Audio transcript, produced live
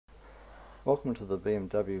Welcome to the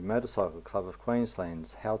BMW Motorcycle Club of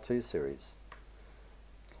Queensland's How-To series.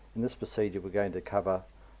 In this procedure we're going to cover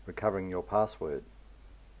recovering your password.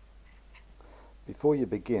 Before you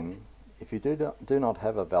begin, if you do not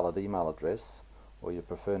have a valid email address, or you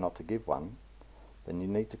prefer not to give one, then you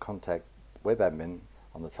need to contact WebAdmin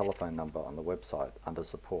on the telephone number on the website under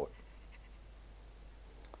support.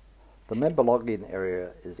 The member login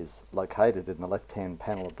area is located in the left-hand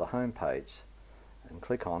panel of the home page, and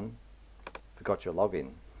click on Forgot your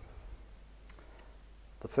login.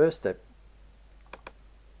 The first step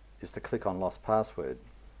is to click on Lost Password.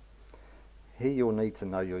 Here you'll need to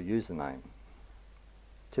know your username.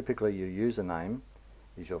 Typically your username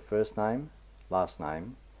is your first name, last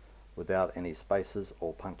name, without any spaces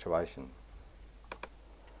or punctuation.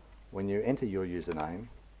 When you enter your username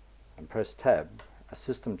and press Tab, a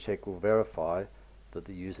system check will verify that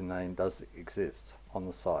the username does exist on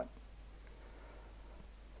the site.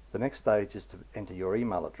 The next stage is to enter your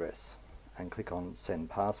email address and click on Send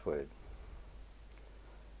Password.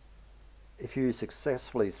 If you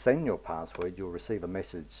successfully send your password, you'll receive a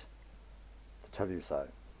message to tell you so.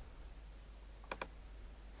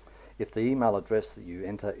 If the email address that you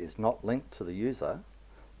enter is not linked to the user,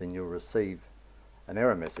 then you'll receive an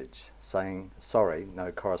error message saying, sorry,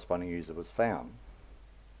 no corresponding user was found.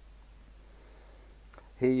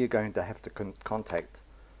 Here you're going to have to contact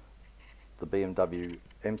the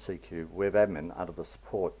BMWMCQ WebAdmin under the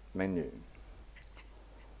support menu.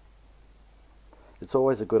 It's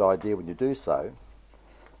always a good idea when you do so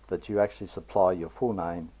that you actually supply your full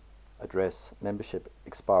name, address, membership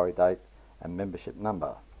expiry date and membership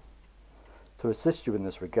number. To assist you in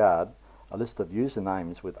this regard, a list of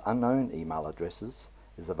usernames with unknown email addresses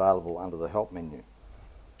is available under the help menu.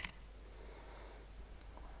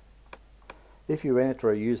 If you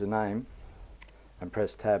enter a username and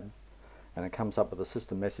press Tab and it comes up with a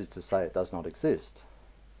system message to say it does not exist,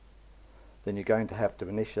 then you're going to have to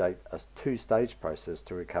initiate a two-stage process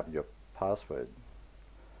to recover your password.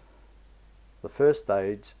 The first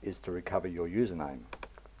stage is to recover your username.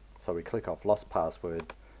 So we click off Lost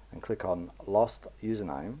Password and click on Lost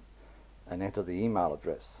Username and enter the email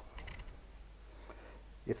address.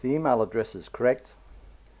 If the email address is correct,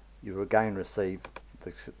 you will again receive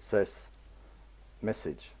the success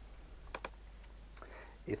message.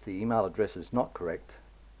 If the email address is not correct,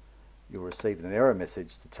 you'll receive an error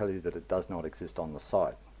message to tell you that it does not exist on the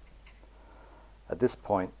site. At this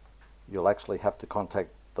point, you'll actually have to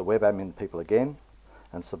contact the WebAdmin people again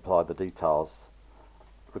and supply the details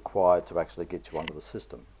required to actually get you onto the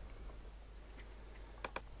system.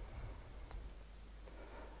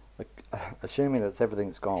 Assuming that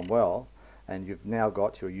everything's gone well and you've now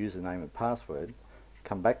got your username and password,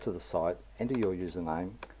 come back to the site, enter your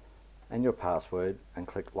username and your password and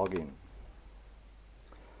click Login.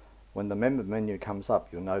 When the member menu comes up,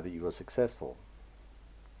 you'll know that you were successful.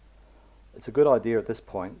 It's a good idea at this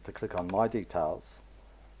point to click on My Details,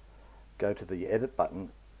 go to the Edit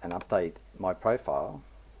button and update my profile,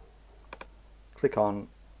 click on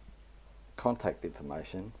Contact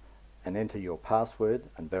Information and enter your password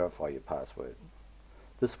and verify your password.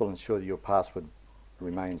 This will ensure that your password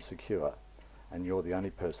remains secure and you're the only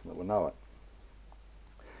person that will know it.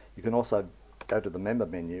 You can also go to the member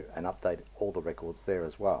menu and update all the records there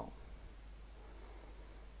as well.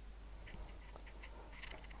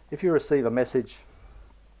 If you receive a message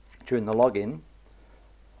during the login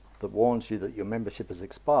that warns you that your membership has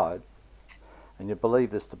expired and you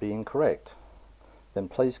believe this to be incorrect, then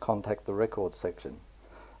please contact the records section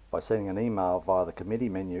by sending an email via the committee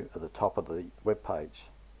menu at the top of the web page.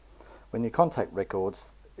 When you contact records,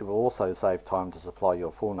 it will also save time to supply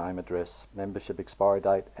your full name, address, membership expiry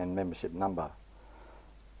date and membership number.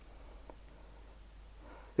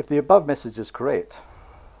 If the above message is correct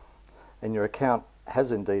and your account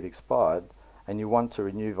has indeed expired and you want to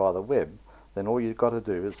renew via the web, then all you've got to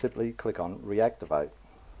do is simply click on Reactivate.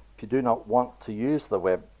 If you do not want to use the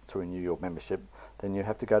web to renew your membership, then you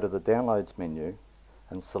have to go to the Downloads menu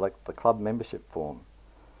and select the club membership form.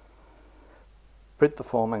 Print the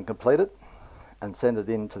form and complete it and send it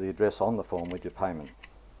in to the address on the form with your payment.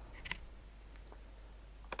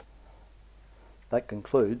 That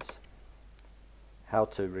concludes how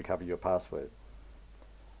to recover your password.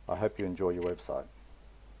 I hope you enjoy your website.